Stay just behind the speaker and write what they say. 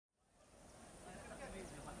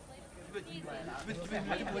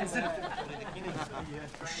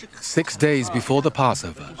6 days before the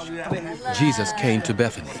Passover, Jesus came to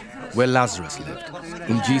Bethany, where Lazarus lived,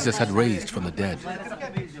 whom Jesus had raised from the dead.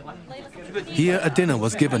 Here a dinner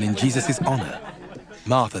was given in Jesus' honor.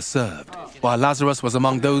 Martha served, while Lazarus was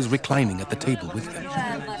among those reclining at the table with him.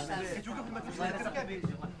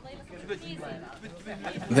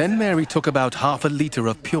 Then Mary took about half a liter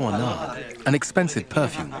of pure nard, an expensive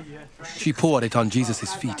perfume. She poured it on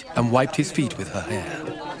Jesus' feet and wiped his feet with her hair.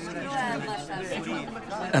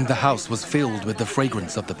 And the house was filled with the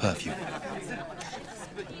fragrance of the perfume.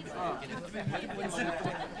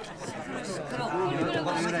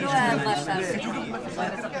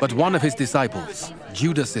 But one of his disciples,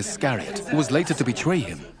 Judas Iscariot, who was later to betray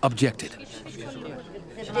him, objected.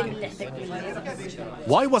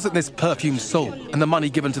 Why wasn't this perfume sold and the money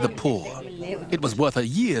given to the poor? It was worth a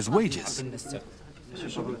year's wages.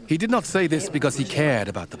 He did not say this because he cared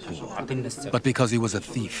about the poor, but because he was a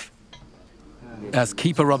thief. As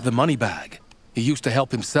keeper of the money bag, he used to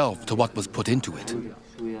help himself to what was put into it.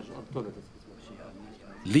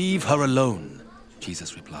 Leave her alone,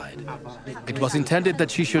 Jesus replied. It was intended that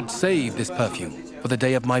she should save this perfume for the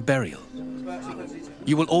day of my burial.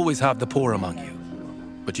 You will always have the poor among you,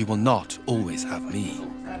 but you will not always have me.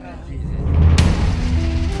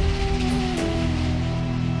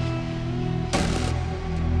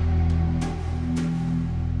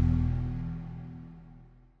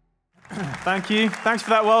 Thank you. Thanks for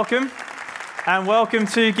that welcome. And welcome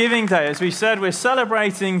to Giving Day. As we said, we're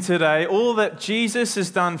celebrating today all that Jesus has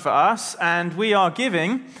done for us, and we are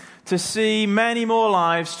giving to see many more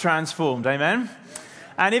lives transformed. Amen?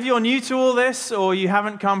 And if you're new to all this or you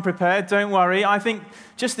haven't come prepared, don't worry. I think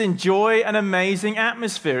just enjoy an amazing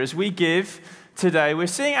atmosphere as we give today. We're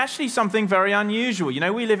seeing actually something very unusual. You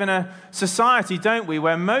know, we live in a society, don't we,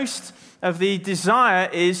 where most of the desire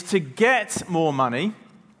is to get more money.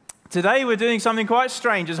 Today we're doing something quite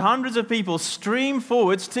strange as hundreds of people stream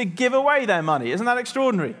forwards to give away their money. Isn't that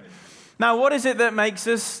extraordinary? Now, what is it that makes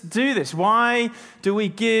us do this? Why do we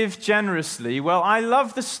give generously? Well, I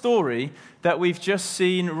love the story that we've just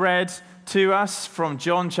seen read to us from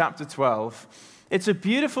John chapter 12. It's a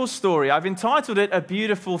beautiful story. I've entitled it A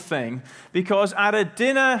Beautiful Thing because at a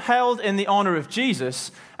dinner held in the honor of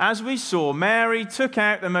Jesus, as we saw, Mary took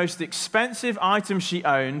out the most expensive item she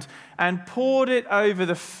owned and poured it over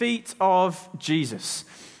the feet of Jesus.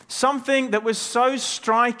 Something that was so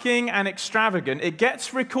striking and extravagant, it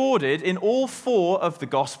gets recorded in all 4 of the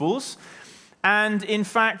Gospels. And in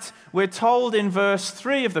fact, we're told in verse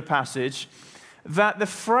 3 of the passage that the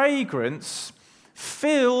fragrance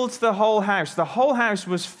filled the whole house. The whole house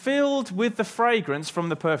was filled with the fragrance from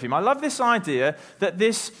the perfume. I love this idea that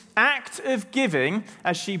this act of giving,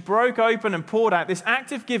 as she broke open and poured out, this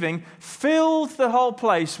act of giving filled the whole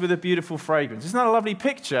place with a beautiful fragrance. Isn't that a lovely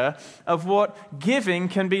picture of what giving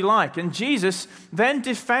can be like? And Jesus then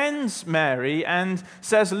defends Mary and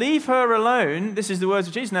says, leave her alone. This is the words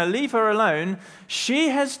of Jesus. Now, leave her alone. She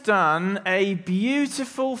has done a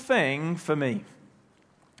beautiful thing for me.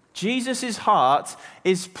 Jesus' heart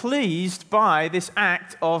is pleased by this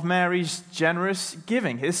act of Mary's generous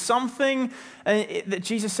giving. There's something that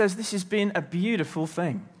Jesus says, this has been a beautiful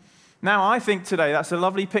thing. Now, I think today that's a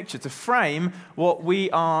lovely picture to frame what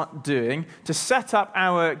we are doing, to set up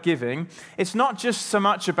our giving. It's not just so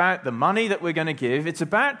much about the money that we're going to give, it's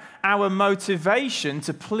about our motivation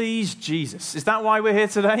to please Jesus. Is that why we're here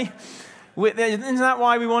today? Isn't that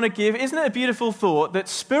why we want to give? Isn't it a beautiful thought that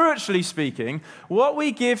spiritually speaking, what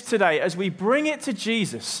we give today as we bring it to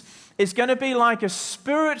Jesus is going to be like a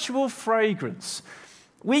spiritual fragrance.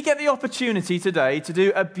 We get the opportunity today to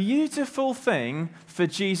do a beautiful thing for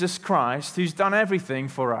Jesus Christ, who's done everything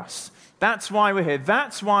for us. That's why we're here.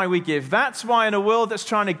 That's why we give. That's why in a world that's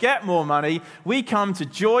trying to get more money, we come to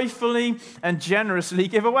joyfully and generously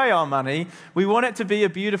give away our money. We want it to be a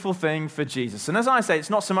beautiful thing for Jesus. And as I say,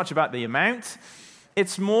 it's not so much about the amount.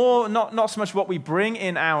 It's more not so much what we bring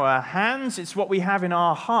in our hands. It's what we have in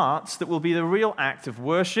our hearts that will be the real act of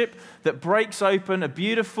worship that breaks open a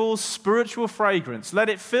beautiful spiritual fragrance. Let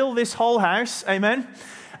it fill this whole house. Amen.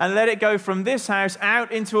 And let it go from this house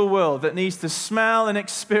out into a world that needs to smell and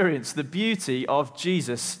experience the beauty of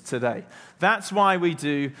Jesus today. That's why we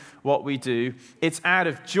do what we do. It's out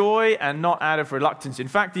of joy and not out of reluctance. In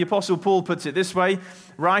fact, the Apostle Paul puts it this way,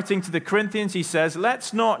 writing to the Corinthians, he says,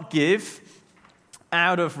 let's not give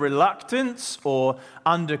out of reluctance or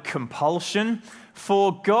under compulsion,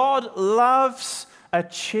 for God loves a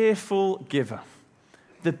cheerful giver.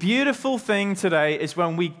 The beautiful thing today is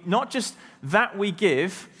when we, not just that we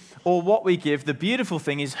give, or what we give. The beautiful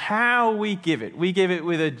thing is how we give it. We give it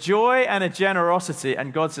with a joy and a generosity,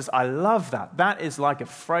 and God says, I love that. That is like a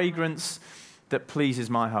fragrance that pleases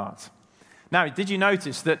my heart. Now, did you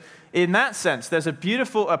notice that in that sense, there's a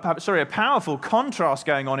powerful contrast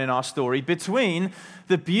going on in our story between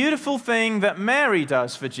the beautiful thing that Mary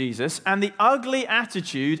does for Jesus and the ugly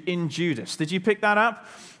attitude in Judas. Did you pick that up?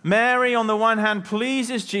 Mary, on the one hand,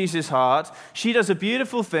 pleases Jesus' heart. She does a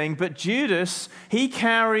beautiful thing, but Judas, he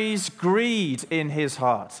carries greed in his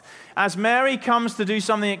heart. As Mary comes to do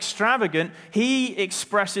something extravagant, he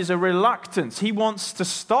expresses a reluctance. He wants to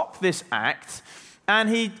stop this act, and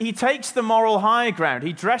he takes the moral high ground.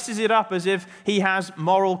 He dresses it up as if he has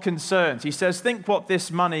moral concerns. He says, think what this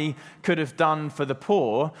money could have done for the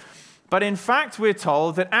poor. But in fact, we're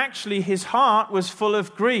told that actually his heart was full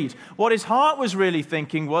of greed. What his heart was really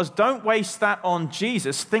thinking was, don't waste that on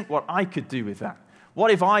Jesus. Think what I could do with that.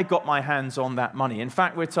 What if I got my hands on that money? In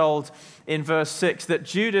fact, we're told in verse 6 that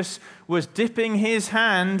Judas was dipping his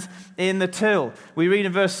hand in the till. We read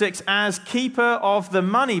in verse 6, as keeper of the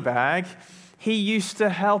money bag, he used to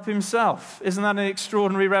help himself. Isn't that an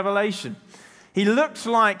extraordinary revelation? He looked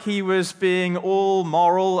like he was being all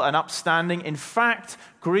moral and upstanding. In fact,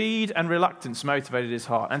 greed and reluctance motivated his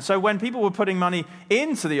heart. And so when people were putting money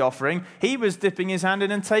into the offering, he was dipping his hand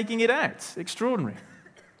in and taking it out. Extraordinary.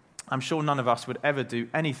 I'm sure none of us would ever do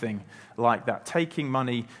anything like that, taking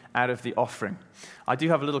money out of the offering. I do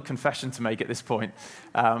have a little confession to make at this point.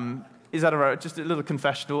 Is that all right? Just a little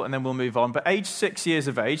confessional, and then we'll move on. But age 6 years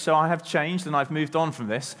of age, so I have changed and I've moved on from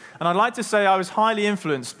this. And I'd like to say I was highly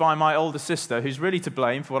influenced by my older sister, who's really to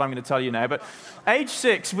blame for what I'm going to tell you now. But age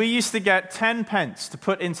 6, we used to get 10 pence to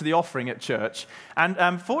put into the offering at church.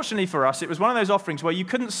 And fortunately for us, it was one of those offerings where you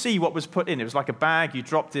couldn't see what was put in. It was like a bag, you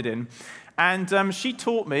dropped it in. And she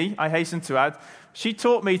taught me, I hasten to add, she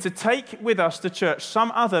taught me to take with us to church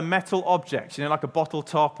some other metal object, like a bottle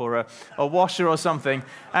top or a washer or something.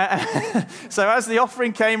 So as the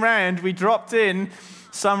offering came round, we dropped in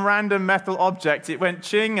some random metal object. It went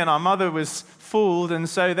ching, and our mother was fooled. And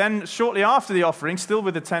so then shortly after the offering, still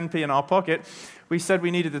with the 10p in our pocket, we said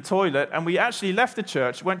we needed the toilet. And we actually left the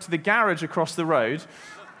church, went to the garage across the road,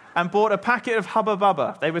 and bought a packet of Hubba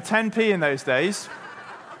Bubba. They were 10p in those days.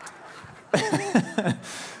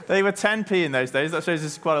 They were 10p in those days. That shows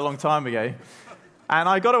this is quite a long time ago. And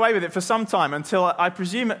I got away with it for some time until I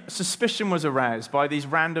presume suspicion was aroused by these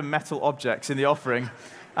random metal objects in the offering.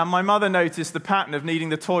 And my mother noticed the pattern of needing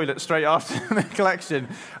the toilet straight after the collection.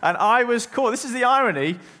 And I was caught. This is the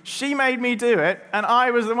irony. She made me do it, and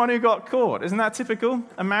I was the one who got caught. Isn't that typical?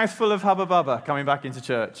 A mouthful of Hubba Bubba coming back into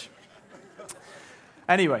church.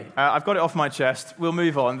 Anyway, I've got it off my chest. We'll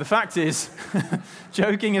move on. The fact is,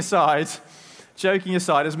 joking aside,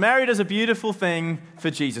 as Mary does a beautiful thing for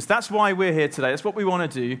Jesus. That's why we're here today. That's what we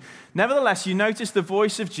want to do. Nevertheless, you notice the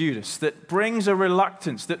voice of Judas that brings a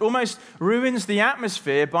reluctance, that almost ruins the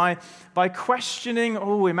atmosphere by questioning,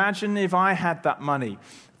 imagine if I had that money.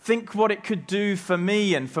 Think what it could do for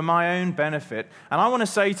me and for my own benefit. And I want to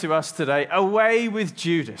say to us today, away with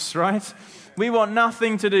Judas, right? We want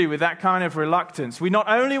nothing to do with that kind of reluctance. We not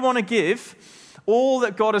only want to give all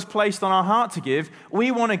that God has placed on our heart to give, we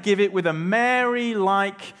want to give it with a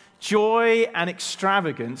Mary-like joy and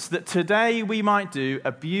extravagance that today we might do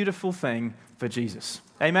a beautiful thing for Jesus.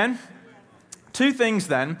 Amen? Two things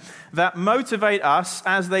then that motivate us,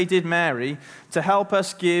 as they did Mary, to help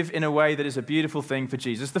us give in a way that is a beautiful thing for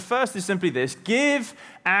Jesus. The first is simply this: give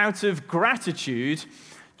out of gratitude.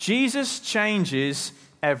 Jesus changes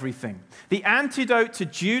everything. The antidote to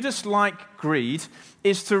Judas-like greed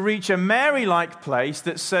is to reach a Mary-like place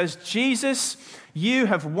that says, Jesus, you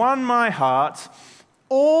have won my heart.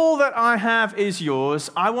 All that I have is yours.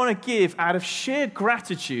 I want to give out of sheer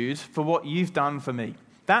gratitude for what you've done for me.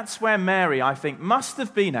 That's where Mary, I think, must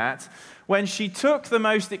have been at when she took the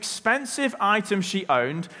most expensive item she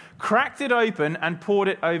owned, cracked it open, and poured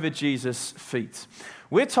it over Jesus' feet.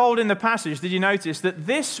 We're told in the passage, did you notice, that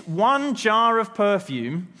this one jar of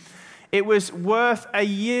perfume, it was worth a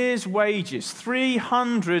year's wages,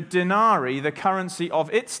 300 denarii, the currency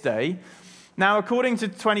of its day. Now, according to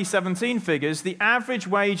 2017 figures, the average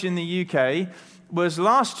wage in the UK was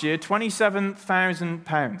last year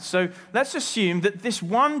 £27,000. So let's assume that this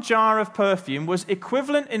one jar of perfume was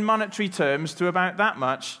equivalent in monetary terms to about that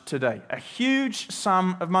much today. A huge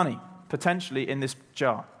sum of money, potentially, in this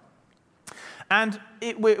jar. And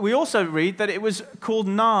we also read that it was called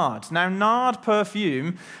nard. Now, nard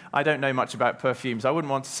perfume, I don't know much about perfumes. I wouldn't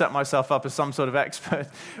want to set myself up as some sort of expert.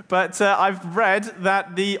 But I've read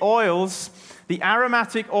that the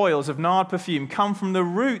aromatic oils of nard perfume come from the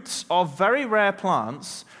roots of very rare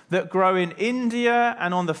plants that grow in India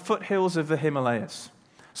and on the foothills of the Himalayas.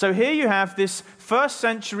 So here you have this first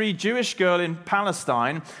century Jewish girl in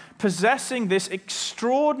Palestine possessing this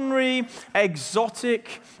extraordinary,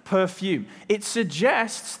 exotic perfume. It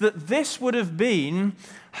suggests that this would have been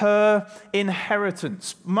her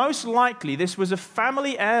inheritance. Most likely, this was a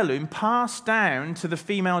family heirloom passed down to the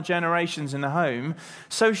female generations in the home.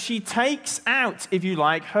 So she takes out, if you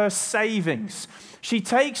like, her savings. She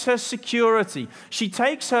takes her security. She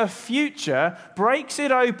takes her future, breaks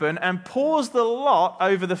it open, and pours the lot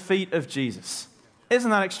over the feet of Jesus.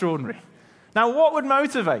 Isn't that extraordinary? Now, what would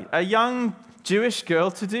motivate a young Jewish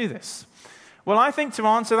girl to do this? Well, I think to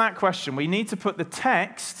answer that question, we need to put the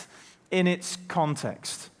text in its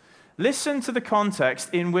context. Listen to the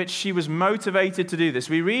context in which she was motivated to do this.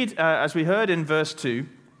 We read, as we heard in verse 2,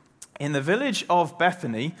 in the village of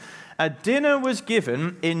Bethany, a dinner was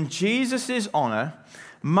given in Jesus' honor.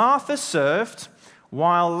 Martha served,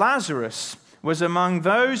 while Lazarus was among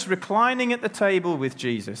those reclining at the table with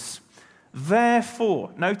Jesus.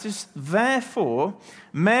 Therefore, notice, therefore,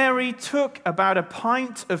 Mary took about a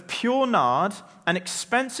pint of pure nard, an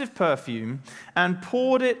expensive perfume, and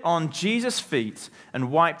poured it on Jesus' feet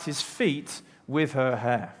and wiped his feet with her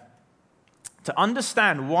hair. To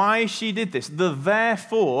understand why she did this, the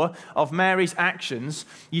therefore of Mary's actions,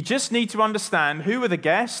 you just need to understand who were the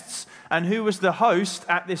guests and who was the host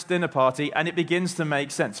at this dinner party, and it begins to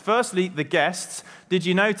make sense. Firstly, the guests. Did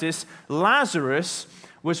you notice Lazarus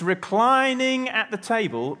was reclining at the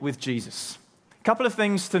table with Jesus? A couple of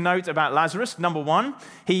things to note about Lazarus. Number one,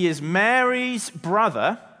 he is Mary's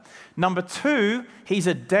brother. Number two, he's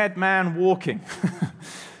a dead man walking.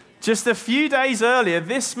 Just a few days earlier,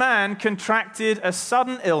 this man contracted a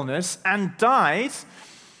sudden illness and died.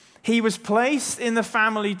 He was placed in the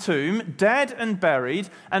family tomb, dead and buried,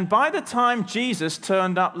 and by the time Jesus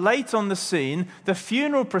turned up late on the scene, the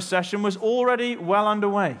funeral procession was already well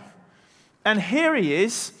underway. And here he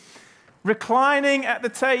is, reclining at the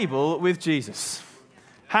table with Jesus.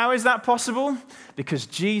 How is that possible? Because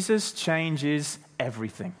Jesus changes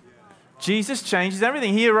everything. Jesus changes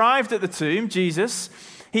everything. He arrived at the tomb, Jesus.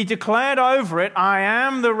 He declared over it, I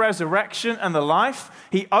am the resurrection and the life.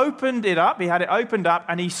 He opened it up, he had it opened up,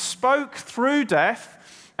 and he spoke through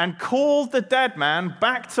death and called the dead man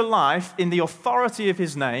back to life in the authority of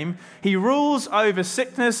his name. He rules over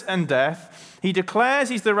sickness and death. He declares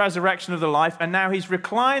he's the resurrection of the life, and now he's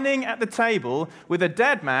reclining at the table with a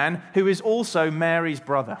dead man who is also Mary's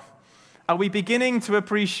brother. Are we beginning to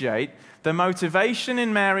appreciate the motivation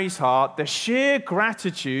in Mary's heart, the sheer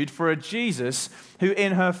gratitude for a Jesus who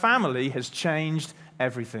in her family has changed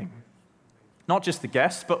everything? Not just the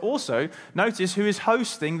guests, but also notice who is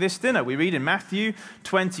hosting this dinner. We read in Matthew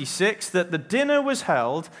 26 that the dinner was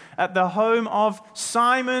held at the home of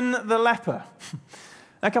Simon the leper.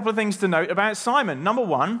 A couple of things to note about Simon. Number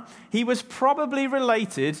one, he was probably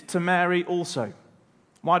related to Mary also.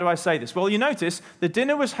 Why do I say this? Well, you notice the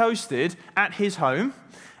dinner was hosted at his home,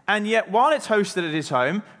 and yet while it's hosted at his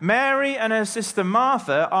home, Mary and her sister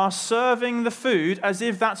Martha are serving the food as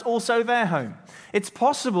if that's also their home. It's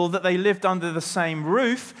possible that they lived under the same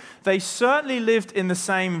roof. They certainly lived in the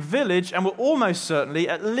same village and were almost certainly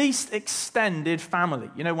at least extended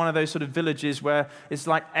family. You know, one of those sort of villages where it's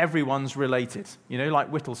like everyone's related, you know,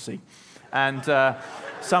 like Whittlesea. And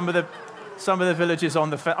some of the villages on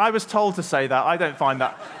the... I was told to say that. I don't find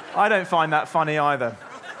that funny either.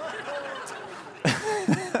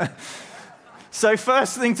 So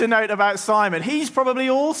first thing to note about Simon, he's probably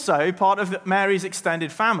also part of Mary's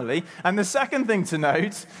extended family. And the second thing to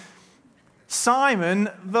note, Simon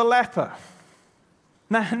the leper.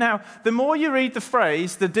 Now, the more you read the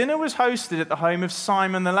phrase, the dinner was hosted at the home of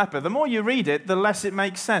Simon the leper, the more you read it, the less it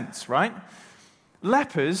makes sense, right?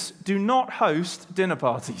 Lepers do not host dinner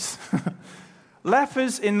parties.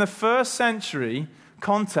 Lepers in the first century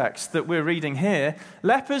context that we're reading here,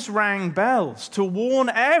 lepers rang bells to warn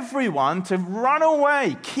everyone to run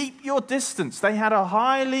away, keep your distance. They had a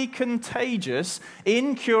highly contagious,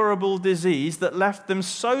 incurable disease that left them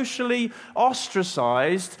socially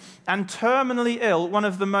ostracized and terminally ill, one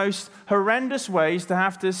of the most horrendous ways to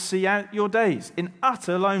have to see out your days, in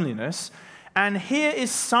utter loneliness. And here is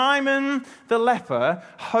Simon the leper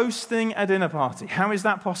hosting a dinner party. How is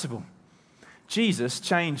that possible? Jesus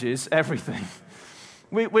changes everything.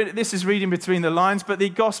 This is reading between the lines, but the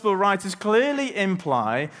gospel writers clearly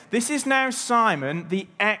imply this is now Simon, the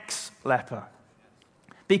ex-leper.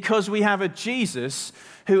 because we have a Jesus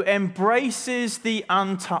who embraces the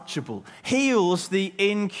untouchable, heals the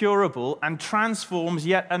incurable, and transforms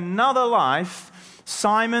yet another life,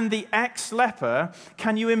 Simon the ex-leper.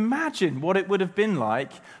 Can you imagine what it would have been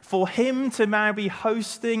like for him to now be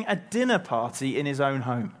hosting a dinner party in his own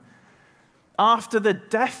home? After the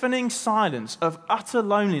deafening silence of utter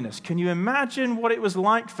loneliness, can you imagine what it was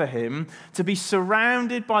like for him to be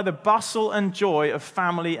surrounded by the bustle and joy of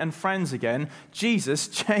family and friends again? Jesus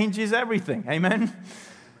changes everything. Amen?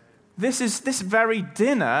 This very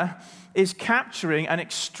dinner is capturing an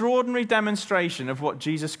extraordinary demonstration of what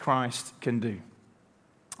Jesus Christ can do.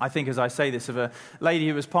 I think as I say this of a lady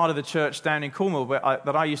who was part of the church down in Cornwall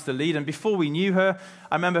that I used to lead, and before we knew her,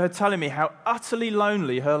 I remember her telling me how utterly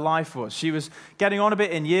lonely her life was. She was getting on a bit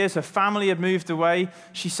in years, her family had moved away.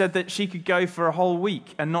 She said that she could go for a whole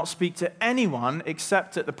week and not speak to anyone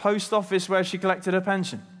except at the post office where she collected her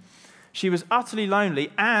pension. She was utterly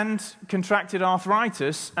lonely and contracted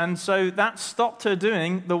arthritis, and so that stopped her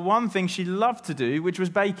doing the one thing she loved to do, which was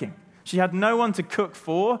baking. She had no one to cook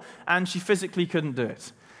for, and she physically couldn't do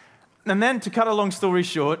it. And then, to cut a long story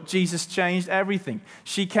short, Jesus changed everything.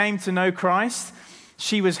 She came to know Christ.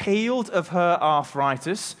 She was healed of her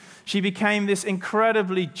arthritis. She became this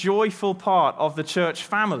incredibly joyful part of the church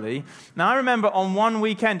family. Now, I remember on one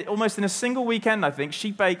weekend, almost in a single weekend, I think,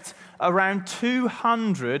 she baked around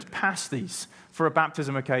 200 pasties for a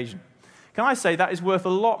baptism occasion. Can I say that is worth a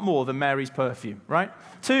lot more than Mary's perfume, right?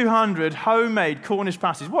 200 homemade Cornish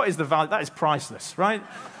pasties. What is the value? That is priceless, right?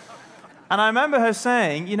 And I remember her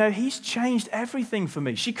saying, he's changed everything for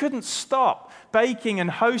me. She couldn't stop baking and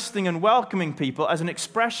hosting and welcoming people as an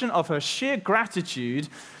expression of her sheer gratitude.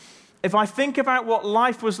 If I think about what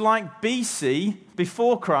life was like BC,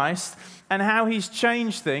 before Christ, and how he's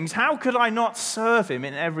changed things, how could I not serve him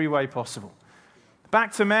in every way possible?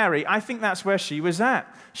 Back to Mary, I think that's where she was at.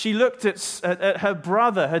 She looked at her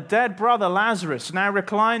brother, her dead brother Lazarus, now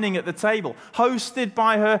reclining at the table, hosted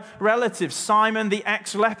by her relative Simon the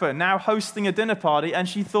ex-leper, now hosting a dinner party, and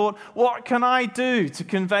she thought, what can I do to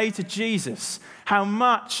convey to Jesus how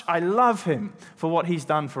much I love him for what he's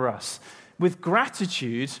done for us? With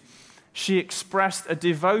gratitude, she expressed a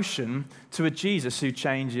devotion to a Jesus who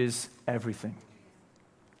changes everything.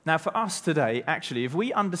 Now, for us today, actually, if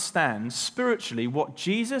we understand spiritually what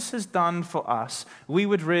Jesus has done for us, we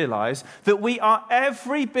would realize that we are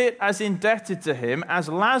every bit as indebted to him as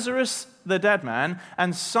Lazarus, the dead man,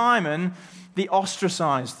 and Simon, the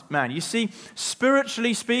ostracized man. You see,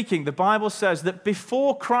 spiritually speaking, the Bible says that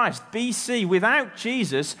before Christ, BC, without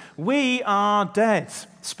Jesus, we are dead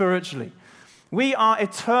spiritually. We are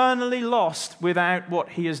eternally lost without what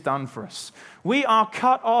he has done for us. We are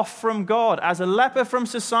cut off from God. As a leper from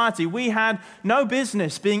society, we had no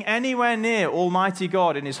business being anywhere near Almighty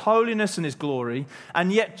God in his holiness and his glory.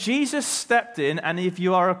 And yet Jesus stepped in, and if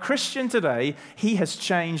you are a Christian today, he has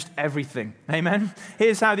changed everything. Amen?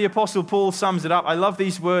 Here's how the Apostle Paul sums it up. I love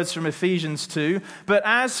these words from Ephesians 2. But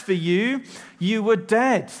as for you, you were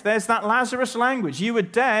dead. There's that Lazarus language. You were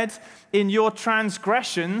dead in your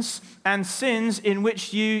transgressions and sins in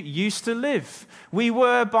which you used to live. We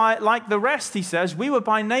were like the rest, he says, we were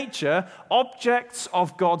by nature objects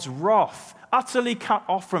of God's wrath, utterly cut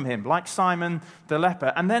off from him, like Simon the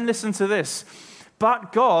leper. And then listen to this.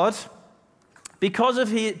 But God, because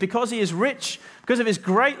he is rich, because of his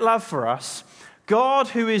great love for us, God,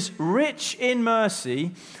 who is rich in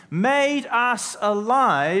mercy, made us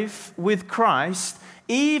alive with Christ,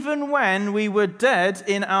 even when we were dead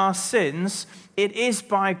in our sins. It is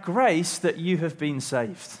by grace that you have been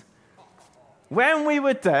saved. When we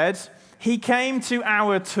were dead, he came to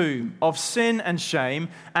our tomb of sin and shame,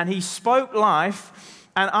 and he spoke life,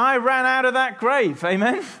 and I ran out of that grave.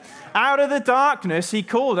 Amen? Out of the darkness, he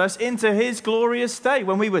called us into his glorious state.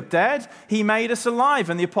 When we were dead, he made us alive.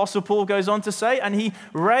 And the Apostle Paul goes on to say, and he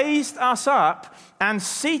raised us up and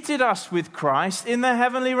seated us with Christ in the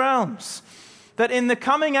heavenly realms, that in the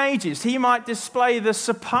coming ages he might display the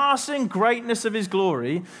surpassing greatness of his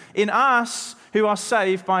glory in us who are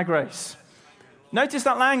saved by grace. Notice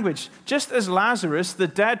that language. Just as Lazarus, the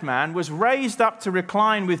dead man, was raised up to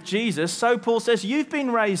recline with Jesus, so Paul says, you've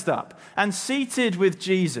been raised up and seated with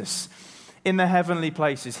Jesus in the heavenly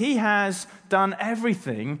places. He has done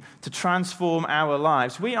everything to transform our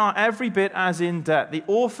lives. We are every bit as in debt. The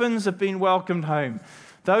orphans have been welcomed home.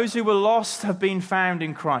 Those who were lost have been found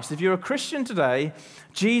in Christ. If you're a Christian today,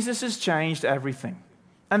 Jesus has changed everything.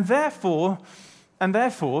 And therefore,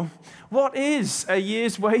 what is a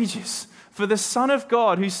year's wages for the Son of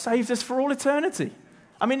God who saved us for all eternity?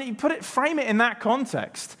 I mean, you frame it in that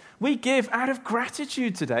context. We give out of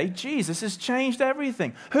gratitude today. Jesus has changed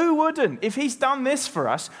everything. Who wouldn't? If he's done this for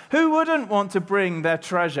us, who wouldn't want to bring their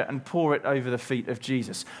treasure and pour it over the feet of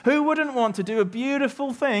Jesus? Who wouldn't want to do a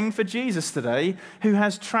beautiful thing for Jesus today who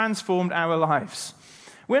has transformed our lives?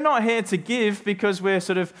 We're not here to give because we're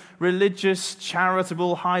sort of religious,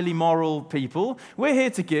 charitable, highly moral people. We're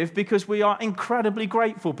here to give because we are incredibly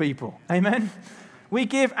grateful people. Amen? We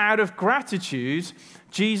give out of gratitude.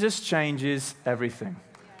 Jesus changes everything.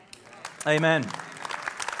 Amen.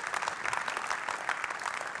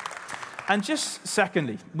 And just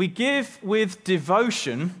secondly, we give with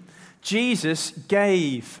devotion. Jesus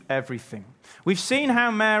gave everything. We've seen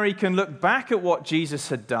how Mary can look back at what Jesus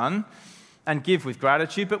had done and give with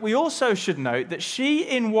gratitude, but we also should note that she,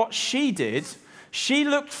 in what she did, she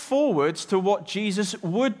looked forwards to what Jesus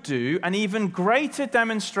would do, an even greater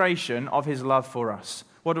demonstration of his love for us.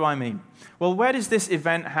 What do I mean? Well, where does this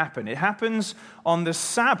event happen? It happens on the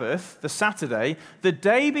Sabbath, the Saturday, the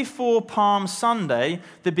day before Palm Sunday,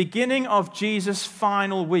 the beginning of Jesus'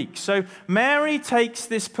 final week. So Mary takes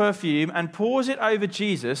this perfume and pours it over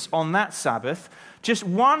Jesus on that Sabbath. Just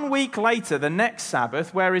 1 week later, the next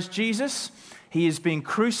Sabbath, where is Jesus? He is being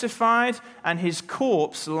crucified and his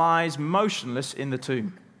corpse lies motionless in the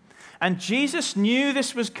tomb. And Jesus knew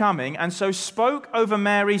this was coming and so spoke over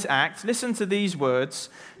Mary's act. Listen to these words.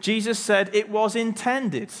 Jesus said, it was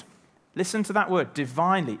intended. Listen to that word,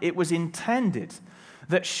 divinely. It was intended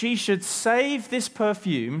that she should save this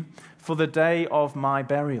perfume for the day of my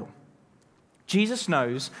burial. Jesus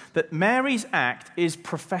knows that Mary's act is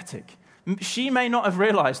prophetic. She may not have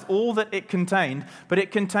realized all that it contained, but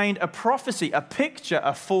it contained a prophecy, a picture,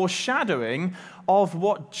 a foreshadowing of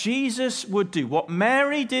what Jesus would do. What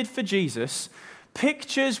Mary did for Jesus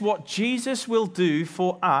pictures what Jesus will do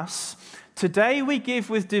for us. Today we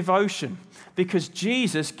give with devotion because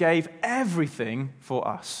Jesus gave everything for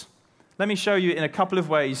us. Let me show you in a couple of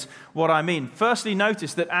ways what I mean. Firstly,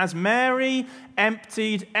 notice that as Mary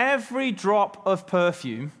emptied every drop of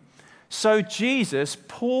perfume, so Jesus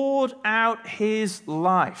poured out his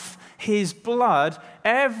life, his blood.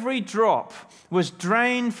 Every drop was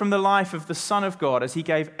drained from the life of the Son of God as he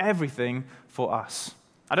gave everything for us.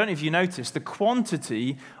 I don't know if you noticed the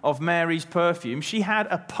quantity of Mary's perfume. She had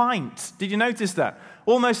a pint. Did you notice that?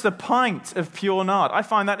 Almost a pint of pure nard. I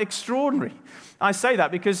find that extraordinary. I say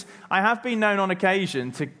that because I have been known on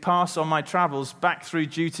occasion to pass on my travels back through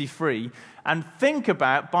duty free and think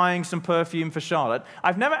about buying some perfume for Charlotte.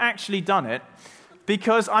 I've never actually done it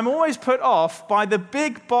because I'm always put off by the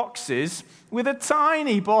big boxes with a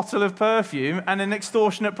tiny bottle of perfume and an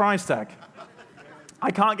extortionate price tag. I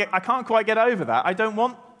can't quite get over that. I don't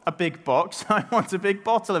want a big box. I want a big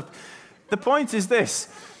bottle of... The point is this.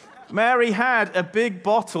 Mary had a big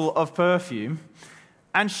bottle of perfume,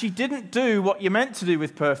 and she didn't do what you're meant to do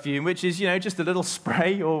with perfume, which is, just a little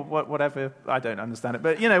spray or whatever. I don't understand it,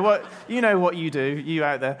 but you know what you do, you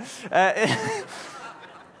out there.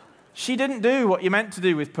 She didn't do what you're meant to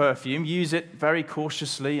do with perfume, use it very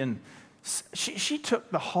cautiously, and she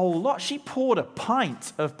took the whole lot. She poured a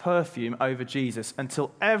pint of perfume over Jesus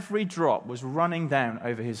until every drop was running down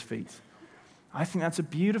over his feet. I think that's a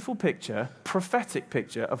beautiful picture, prophetic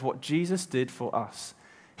picture of what Jesus did for us.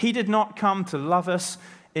 He did not come to love us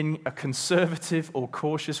in a conservative or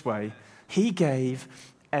cautious way. He gave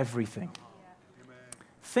everything.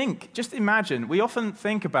 Just imagine, we often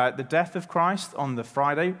think about the death of Christ on the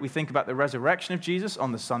Friday. We think about the resurrection of Jesus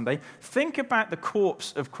on the Sunday. Think about the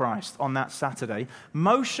corpse of Christ on that Saturday,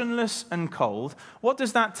 motionless and cold. What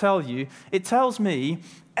does that tell you? It tells me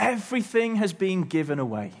everything has been given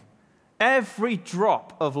away. Every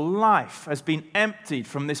drop of life has been emptied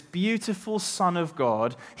from this beautiful Son of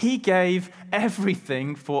God. He gave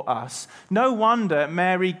everything for us. No wonder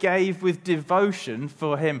Mary gave with devotion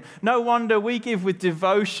for him. No wonder we give with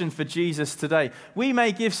devotion for Jesus today. We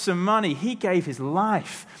may give some money. He gave his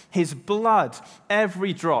life, his blood,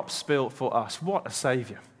 every drop spilt for us. What a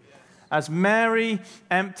Savior. As Mary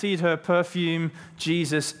emptied her perfume,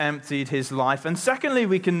 Jesus emptied his life. And secondly,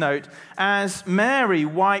 we can note, as Mary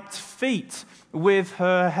wiped feet with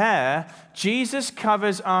her hair, Jesus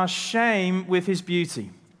covers our shame with his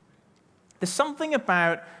beauty. There's something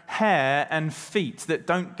about hair and feet that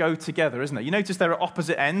don't go together, isn't there? You notice there are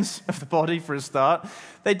opposite ends of the body for a start.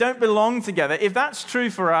 They don't belong together. If that's true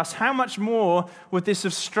for us, how much more would this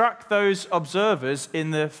have struck those observers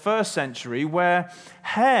in the first century where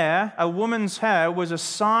hair, a woman's hair, was a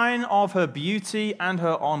sign of her beauty and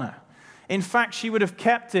her honor? In fact, she would have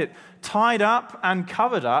kept it tied up and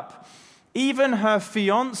covered up Even her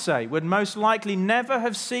fiancé would most likely never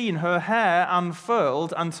have seen her hair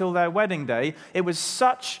unfurled until their wedding day. It was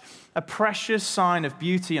such a precious sign of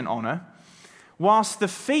beauty and honor. Whilst the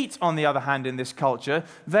feet, on the other hand, in this culture,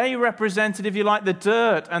 they represented, if you like, the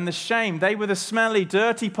dirt and the shame. They were the smelly,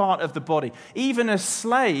 dirty part of the body. Even a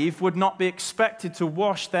slave would not be expected to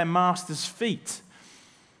wash their master's feet.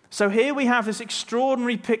 So here we have this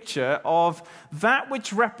extraordinary picture of that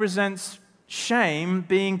which represents shame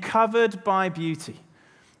being covered by beauty.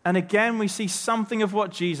 And again, we see something of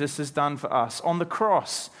what Jesus has done for us. On the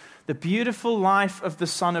cross, the beautiful life of the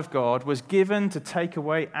Son of God was given to take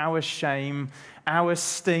away our shame, our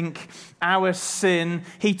stink, our sin.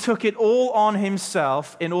 He took it all on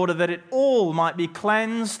himself in order that it all might be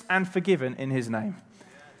cleansed and forgiven in his name.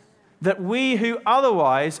 That we who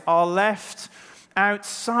otherwise are left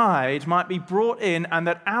outside might be brought in, and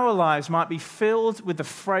that our lives might be filled with the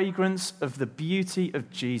fragrance of the beauty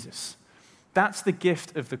of Jesus. That's the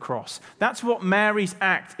gift of the cross. That's what Mary's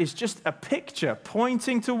act is, just a picture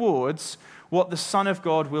pointing towards what the Son of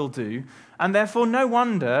God will do. And therefore, no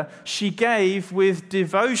wonder she gave with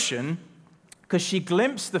devotion, because she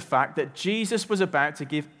glimpsed the fact that Jesus was about to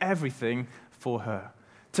give everything for her.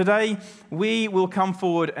 Today, we will come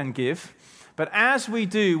forward and give. But as we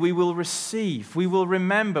do, we will receive, we will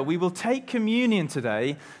remember, we will take communion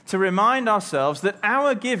today to remind ourselves that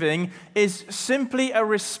our giving is simply a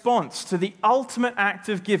response to the ultimate act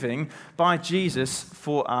of giving by Jesus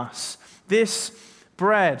for us. This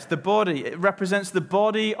bread, the body, it represents the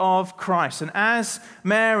body of Christ. And as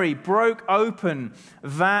Mary broke open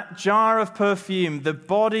that jar of perfume, the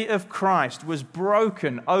body of Christ was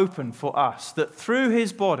broken open for us, that through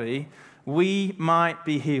his body we might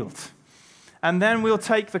be healed. And then we'll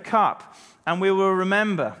take the cup and we will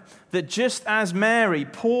remember that just as Mary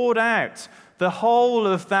poured out the whole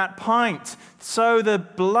of that pint, so the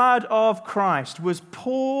blood of Christ was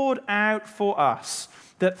poured out for us,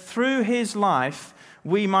 that through his life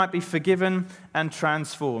we might be forgiven and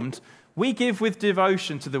transformed. We give with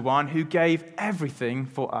devotion to the one who gave everything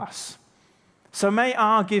for us. So may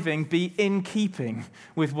our giving be in keeping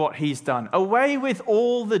with what he's done. Away with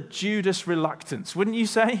all the Judas reluctance, wouldn't you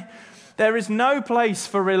say? There is no place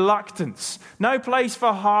for reluctance, no place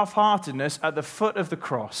for half-heartedness at the foot of the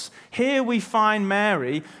cross. Here we find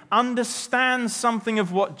Mary understands something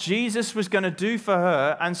of what Jesus was going to do for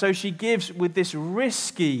her, and so she gives with this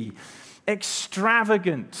risky,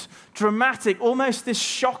 extravagant, dramatic, almost this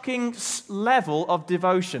shocking level of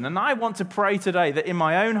devotion. And I want to pray today that in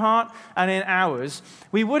my own heart and in ours,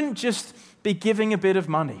 we wouldn't just be giving a bit of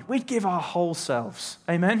money. We'd give our whole selves.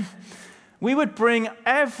 Amen? We would bring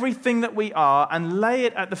everything that we are and lay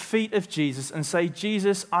it at the feet of Jesus and say,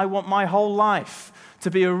 Jesus, I want my whole life to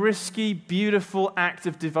be a risky, beautiful act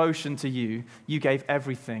of devotion to you. You gave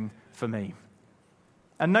everything for me.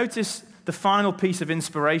 And notice the final piece of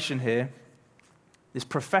inspiration here, this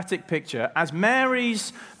prophetic picture. As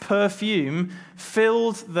Mary's perfume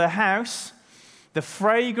filled the house, the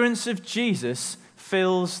fragrance of Jesus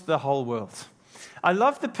fills the whole world. I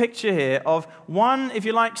love the picture here of one, if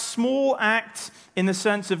you like, small act in the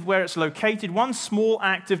sense of where it's located, one small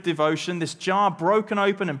act of devotion, this jar broken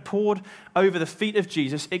open and poured over the feet of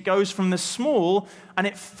Jesus. It goes from the small and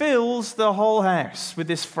it fills the whole house with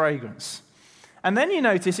this fragrance. And then you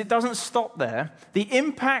notice it doesn't stop there. The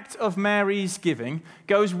impact of Mary's giving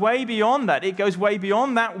goes way beyond that. It goes way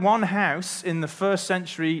beyond that one house in the first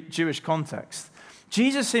century Jewish context.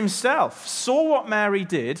 Jesus himself saw what Mary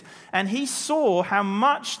did, and he saw how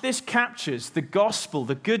much this captures the gospel,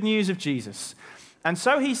 the good news of Jesus. And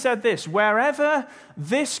so he said this, wherever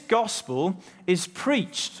this gospel is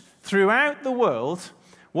preached throughout the world,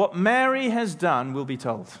 what Mary has done will be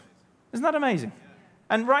told. Isn't that amazing?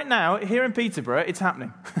 And right now, here in Peterborough, it's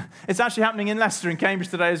happening. It's actually happening in Leicester and Cambridge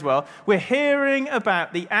today as well. We're hearing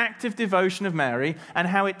about the active devotion of Mary and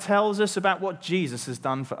how it tells us about what Jesus has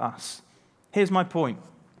done for us. Here's my point.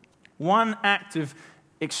 One act of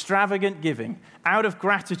extravagant giving, out of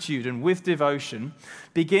gratitude and with devotion,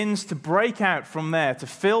 begins to break out from there to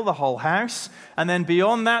fill the whole house, and then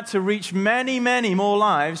beyond that to reach many, many more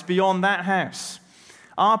lives beyond that house.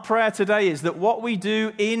 Our prayer today is that what we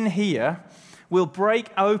do in here will break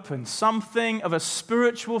open something of a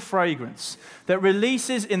spiritual fragrance that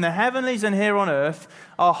releases in the heavenlies and here on earth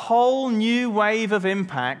a whole new wave of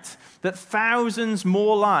impact, that thousands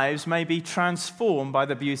more lives may be transformed by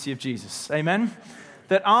the beauty of Jesus. Amen?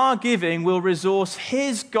 That our giving will resource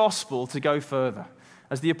his gospel to go further.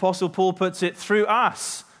 As the Apostle Paul puts it, through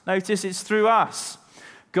us. Notice it's through us.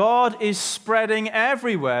 God is spreading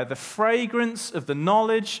everywhere the fragrance of the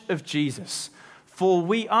knowledge of Jesus. For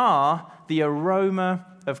we are the aroma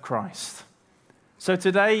of Christ. So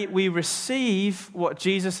today we receive what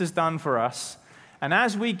Jesus has done for us, and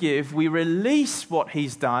as we give, we release what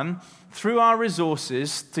he's done through our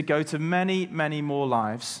resources to go to many, many more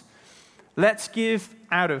lives. Let's give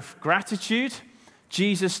out of gratitude.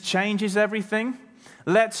 Jesus changes everything.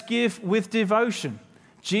 Let's give with devotion.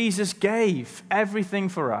 Jesus gave everything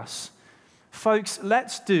for us. Folks,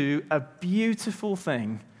 let's do a beautiful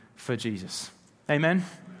thing for Jesus. Amen?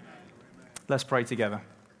 Let's pray together.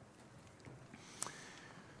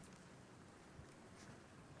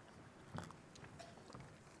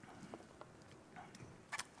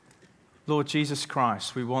 Lord Jesus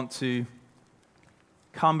Christ, we want to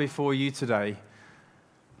come before you today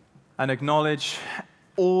and acknowledge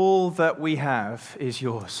all that we have is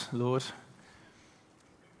yours, Lord.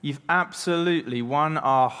 You've absolutely won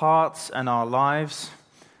our hearts and our lives,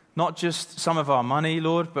 not just some of our money,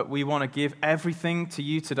 Lord, but we want to give everything to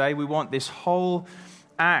you today. We want this whole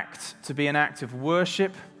act to be an act of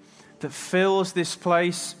worship that fills this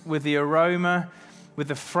place with the aroma, with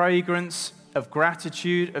the fragrance of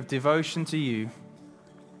gratitude, of devotion to you.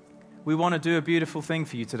 We want to do a beautiful thing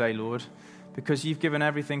for you today, Lord, because you've given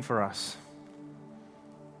everything for us.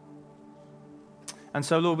 And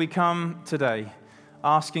so, Lord, we come today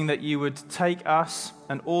asking that you would take us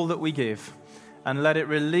and all that we give and let it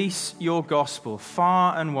release your gospel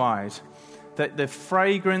far and wide, that the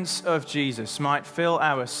fragrance of Jesus might fill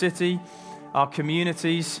our city, our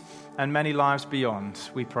communities, and many lives beyond.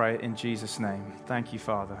 We pray in Jesus' name. Thank you,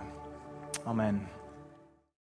 Father. Amen.